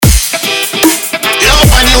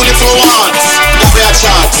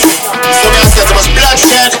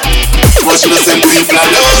much innocent people are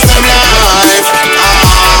lose them life.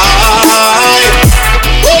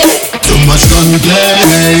 Too much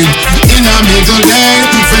gunplay in a middle day.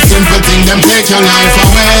 For simple thing them take your life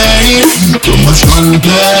away. Too much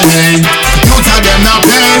gunplay. You tell them not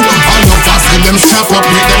pay. All no faster them strap up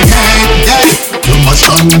with them hay. Too much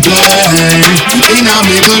gunplay in a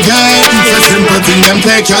middle day. For simple thing them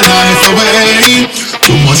take your life away.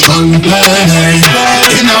 Too much gunplay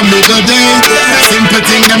in a middle day. For simple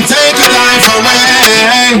thing them take your life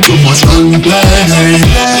away. Too much gunplay,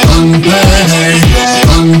 gunplay,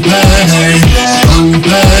 gunplay, gunplay,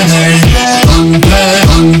 gunplay, gunplay,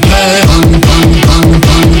 gunplay.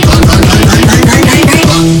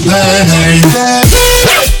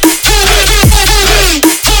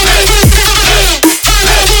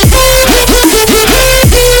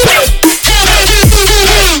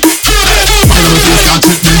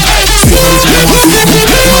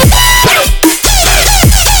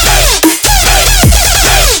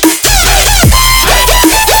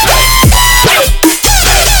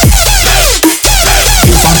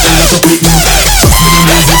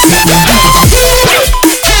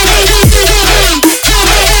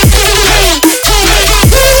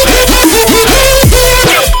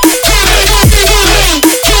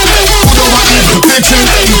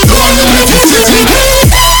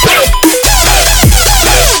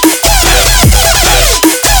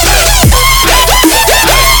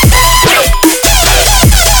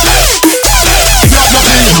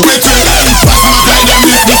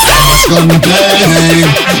 Gunplay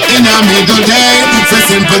in a middle day. For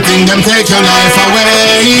simple thing them take your life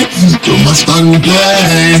away. Too much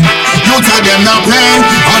gunplay. You tell them not play.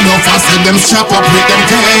 All no faster them strap up with them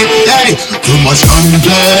K. Too much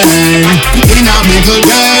gunplay in a middle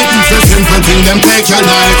day. For simple thing them take your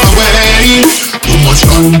life away. Too much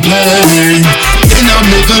gunplay in a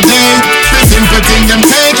middle day. For simple thing them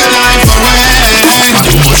take your life away.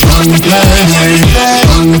 Too much gunplay,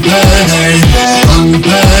 gunplay, gunplay,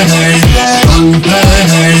 gunplay, gunplay,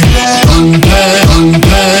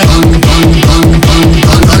 gunplay.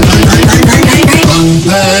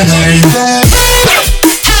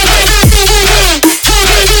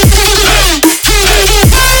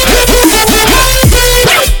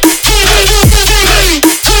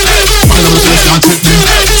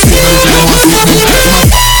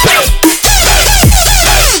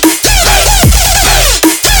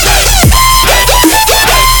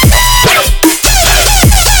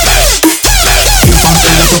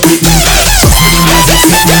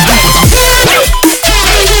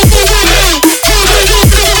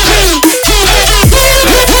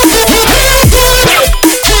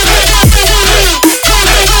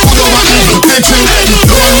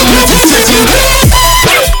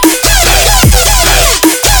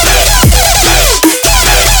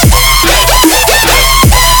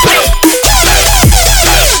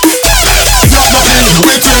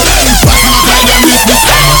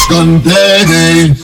 Gunplay.